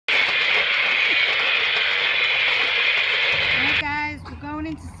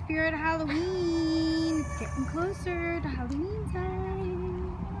into Spirit Halloween. It's getting closer to Halloween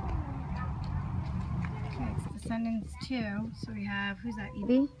time. Okay, it's Descendants 2. So we have, who's that,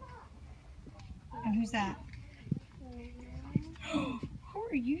 Evie? And who's that? Who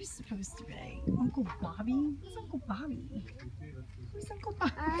are you supposed to be? Uncle Bobby? Who's Uncle Bobby? Who's Uncle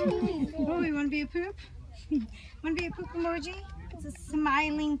Bobby? Oh, you want to be a poop? Want to be a poop emoji? It's a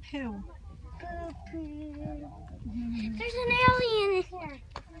smiling poo. There's an alien in here.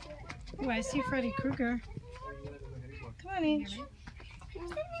 Oh, I see Freddy Krueger. Come on, H.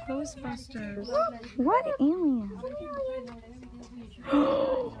 Ghostbusters. What alien?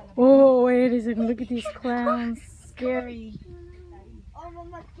 Oh, wait a second. Look at these clowns. Scary. Oh,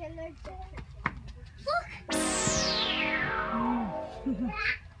 Mama, killer.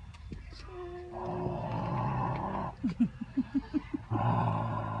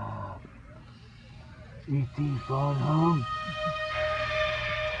 E.T. gone home.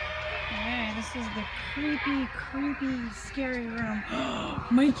 Okay, this is the creepy, scary room.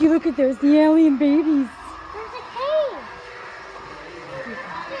 Mikey, look at those, the alien babies. There's a cave.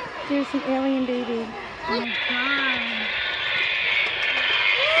 There's an alien baby. Oh my god.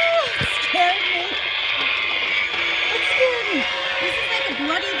 It scared me. It scared me. This is like a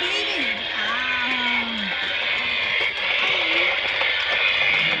bloody baby.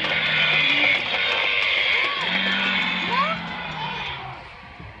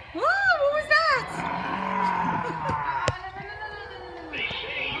 Whoa, what was that?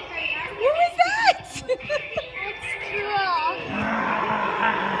 What was that? That's cool.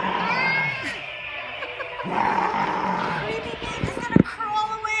 Creepy baby's gonna crawl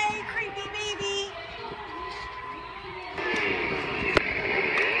away, creepy baby.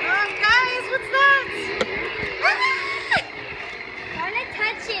 Oh, guys, what's that? Wanna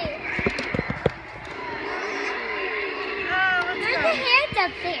touch it? Oh, let's There's go. a hand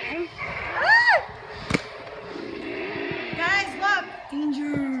up there. Guys, look.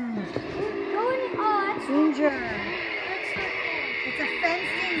 Danger. Danger. That's so cool. It's a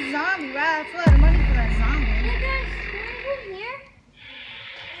fenced-in zombie. Wow, that's a lot of money for that zombie. Hey guys, can I go here?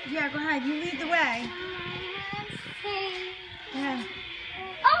 Yeah, go ahead. You lead the way. Okay. Yeah.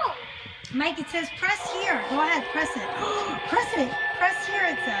 Oh! Mike, it says press here. Go ahead, press it. Press it. Press here,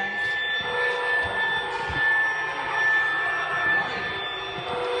 it says.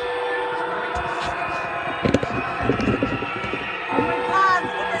 Oh my god,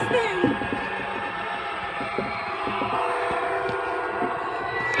 look at this thing.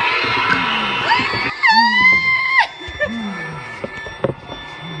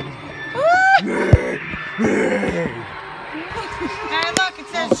 Hey, look, it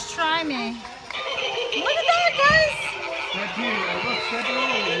says try me. Look at that, guys. Step here. Look, step over.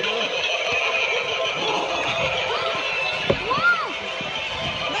 Wow.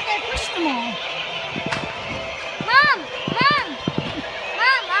 Look, I pushed them all. Mom!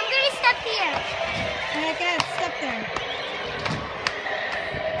 I'm gonna step here. All right, guys, step there.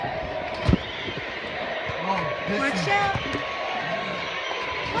 Oh, Watch out.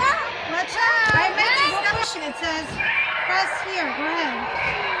 Watch out. All right, Mikey, go push it. It says press here. Go ahead.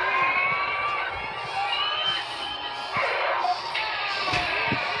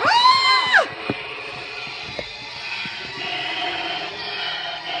 Ah!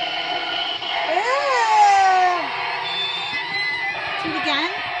 Ew. Do it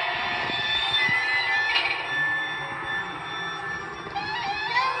again.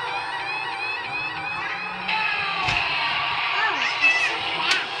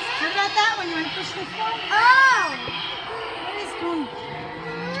 What about that one? You want to push this one? Oh! What is going?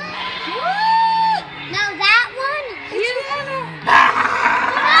 Now that one?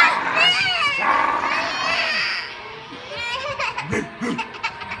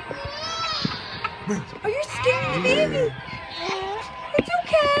 Oh, you're scaring the baby. It's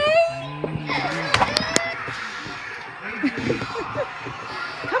okay.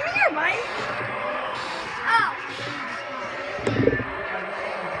 Come here, Mike. Oh.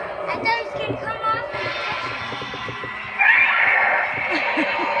 I thought it was going to come off and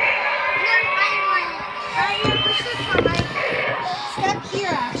no, I want it. All right, you push this one, Mike. Step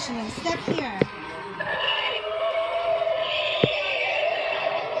here, actually. Step here.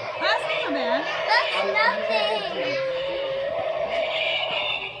 That's not so bad. That's nothing.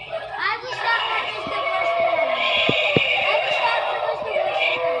 I wish that one was the worst one. I wish that one was the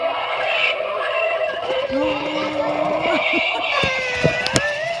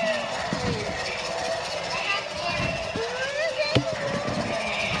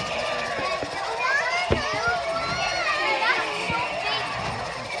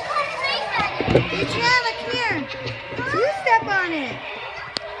Adriana, come here. You step on it.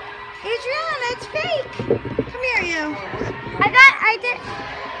 Adriana, it's fake. Come here, you. I did.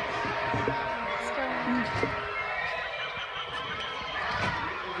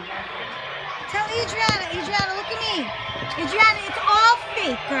 Tell Adriana, look at me. Adriana, it's all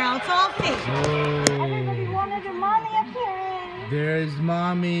fake, girl. It's all fake. Everybody wanted her mommy appearance. There's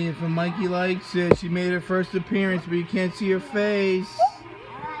mommy. If Mikey likes it, she made her first appearance, but you can't see her face.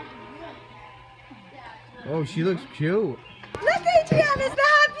 Oh, she looks cute. Look, Adriana, it's the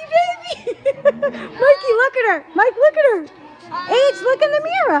happy baby. Mikey, look at her. Mike, look at her. Age, look in the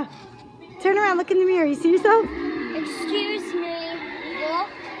mirror. Turn around, look in the mirror. You see yourself? Excuse me. Look.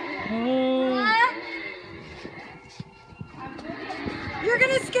 You're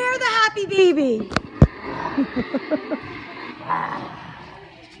gonna scare the happy baby.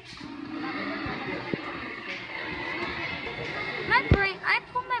 My brain. I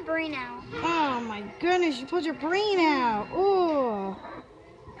pulled my brain out. Oh my goodness, you pulled your brain out. Oh,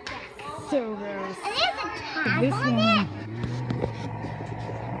 so gross. And there's a tag This on one. it.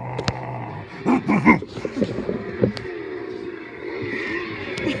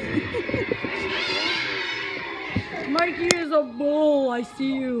 Mikey is a bull, I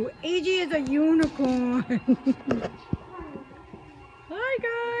see you. AJ is a unicorn. Hi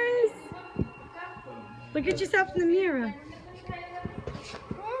guys. Look at yourself in the mirror.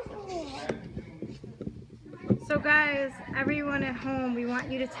 So guys, everyone at home, we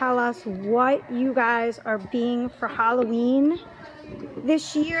want you to tell us what you guys are being for Halloween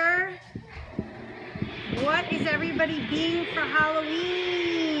this year. What is everybody being for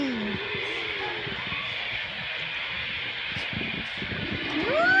Halloween?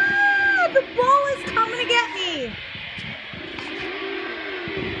 Ah, the bull is coming to get me.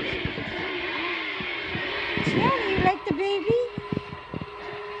 Jenny, you like the baby?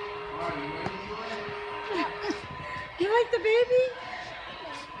 You like the baby?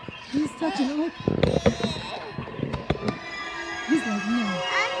 He's touching it. Look. He's like, no.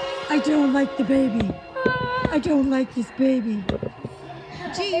 I don't like the baby. I don't like this baby.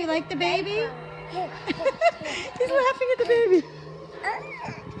 Gee, you like the baby? He's laughing at the baby.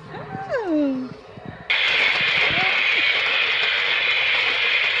 Oh.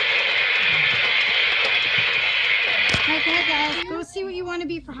 Okay, guys, go see what you want to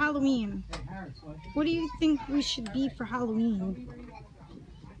be for Halloween. What do you think we should be for Halloween?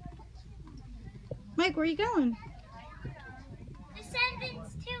 Mike, where are you going?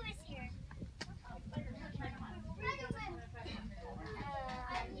 Descendants 2 is here.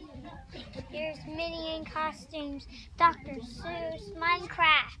 Here's Minion costumes, Dr. Seuss,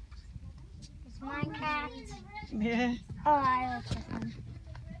 Minecraft. It's Minecraft. Yeah. Oh, I like this one.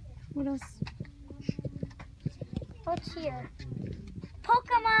 What else? What's here?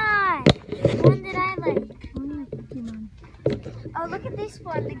 Pokemon! The one that I like. Oh, Pokemon. Oh, look at this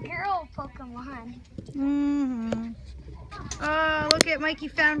one, the girl Pokemon. Mm-hmm. Oh, look at Mikey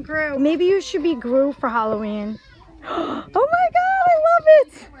found Gru. Maybe you should be Gru for Halloween. Oh my god, I love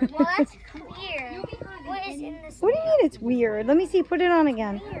it! Well, that's weird. What is in this? What do you mean it's weird? Let me see, put it on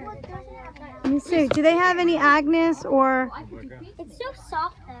again. Weird. Let me see. Do they have any Agnes or... It's so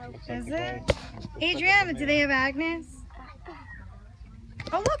soft though. Is it? Adriana, do they have Agnes?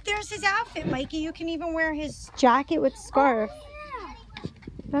 Oh look, there's his outfit, Mikey. You can even wear his jacket with scarf. Yeah.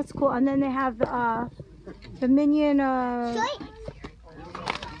 That's cool. And then they have the Minion,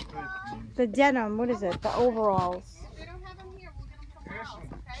 the denim. What is it? The overalls.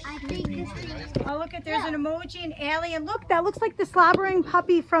 I think this is. Oh look at, there's an emoji, an alien. Look, that looks like the slobbering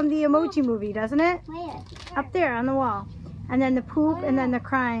puppy from the Emoji Movie, doesn't it? Where? Up there on the wall. And then the poop and then the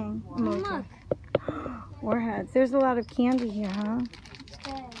crying emoji. Look. Warheads. There's a lot of candy here, huh?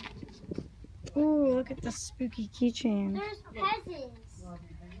 Ooh, look at the spooky keychain. There's peasants.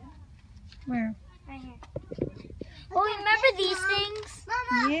 Where? Right here. Oh, remember these things?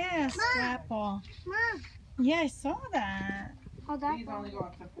 Mama. Yeah, slap ball. Mom. Yeah, I saw that. Oh, that These one. only go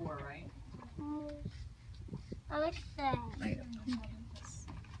up to 4, right? I like that.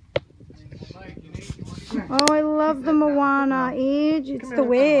 Oh, I love the Moana age. It's the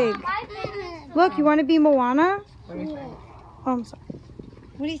wig. Look, you want to be Moana? Oh, I'm sorry.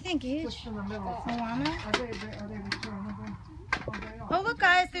 What do you think, Age? Moana? Oh, look,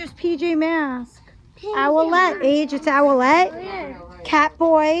 guys, there's PJ Mask. Owlette, Age, it's Owlette.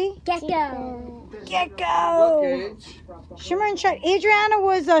 Catboy. Gecko. Gecko. Shimmer and Shine. Adriana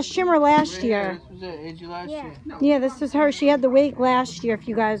was Shimmer last year. This was it, AJ last year. Yeah, this is her. She had the wig last year, if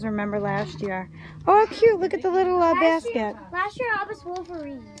you guys remember last year. Oh, cute. Look at the little basket. Last year I was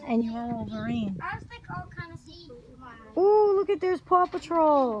Wolverine. And you were Wolverine. I was like all kind of Superman. Ooh, look at, there's Paw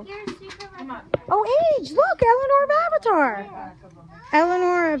Patrol. You're Superman. Oh, Age, look, Eleanor of Avatar.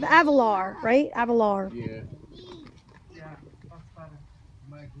 Eleanor of Avalar, right? Avalar. Yeah.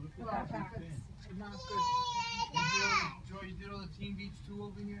 Joy, you did all the Team Beach 2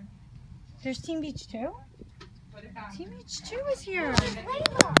 over here? There's Team Beach 2? Team Beach 2 is here.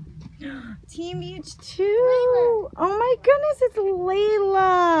 Team Beach 2. Oh my goodness, it's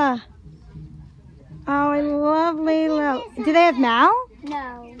Layla. Oh, I love Layla. Do they have Mal?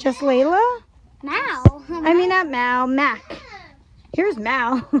 No. Just Layla? Mal. I mean, not Mal, Mac. Here's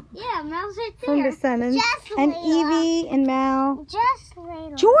Mal Yeah, Mal's right there. from Descendants. Just And Layla. Evie and Mal. Just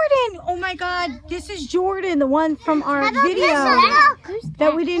Layla. Jordan! Oh my god, this is Jordan, the one from our How about video this one?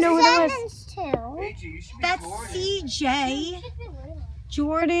 that we didn't know who that was. Descendants too. AJ, you should be That's Jordan. CJ.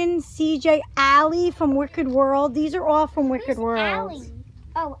 Jordan, CJ, Allie from Wicked World. These are all from Wicked World. Allie?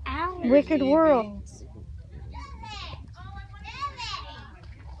 Oh, Allie. Wicked World.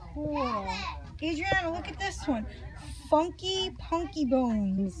 Cool. Adriana, look at this one. Funky Punky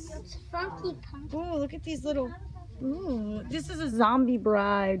Bones. It's Funky Punky. Ooh, look at these little. Ooh, this is a zombie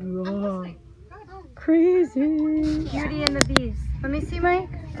bride. Ooh. Crazy. Beauty and the Beast. Let me see, Mike.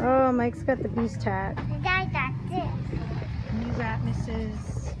 Oh, Mike's got the Beast hat. I got this. And you got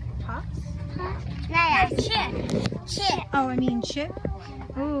Mrs. Potts? Nah, Chip. Oh, I mean Chip.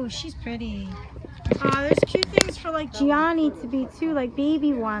 Oh, she's pretty. There's cute things for like Gianni to be too, like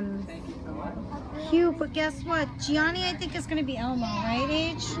baby ones. Cute, but guess what? Gianni, I think, is going to be Elmo, right,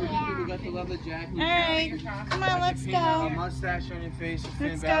 Age? We got the leather jacket. Alright, come on, let's A go. mustache on your face.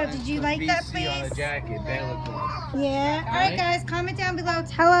 Let's go. Did you like that, BC on please? the jacket. Bella Claus. Yeah. Alright, guys, comment down below.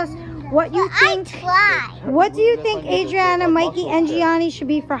 Tell us what you I think. tried. What do you think Adriana, Mikey, and Gianni should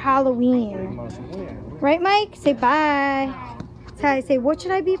be for Halloween? Right, Mike? Say bye. Say, what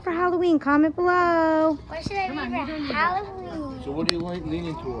should I be for Halloween? Comment below. What should I be for Halloween? So what are you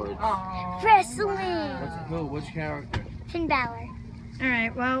leaning towards? Wrestling. Which character? Finn Balor. All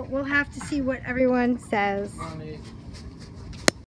right, well, we'll have to see what everyone says. On it.